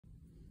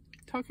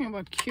Talking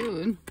about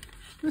cute,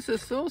 this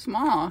is so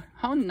small.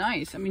 How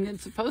nice. I mean,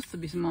 it's supposed to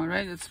be small,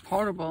 right? It's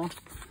portable.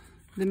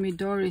 The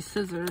Midori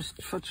scissors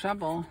for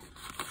travel.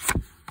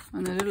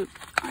 And a little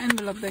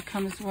envelope that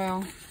comes as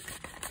well.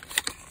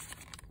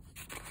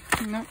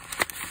 Nope.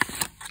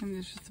 And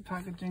it's just the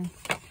packaging.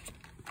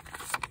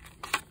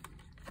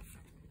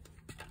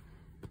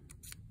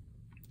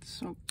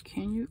 So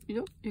can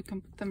you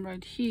can put them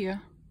right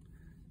here.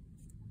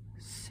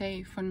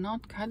 Safe for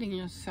not cutting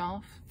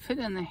yourself. Fit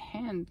in the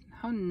hand.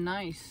 How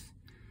nice.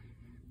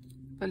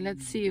 But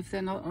let's see if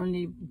they're not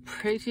only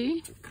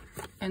pretty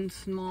and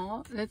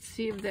small. Let's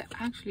see if they're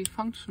actually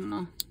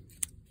functional.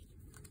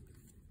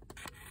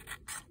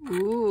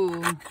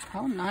 Ooh,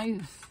 how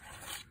nice.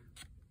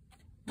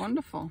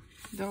 Wonderful.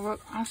 They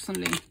work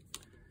awesomely.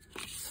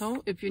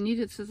 So if you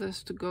needed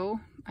scissors to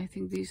go, I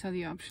think these are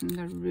the options.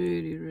 They're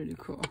really, really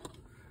cool.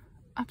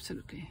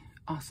 Absolutely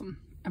awesome.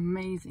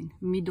 Amazing.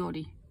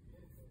 Midori.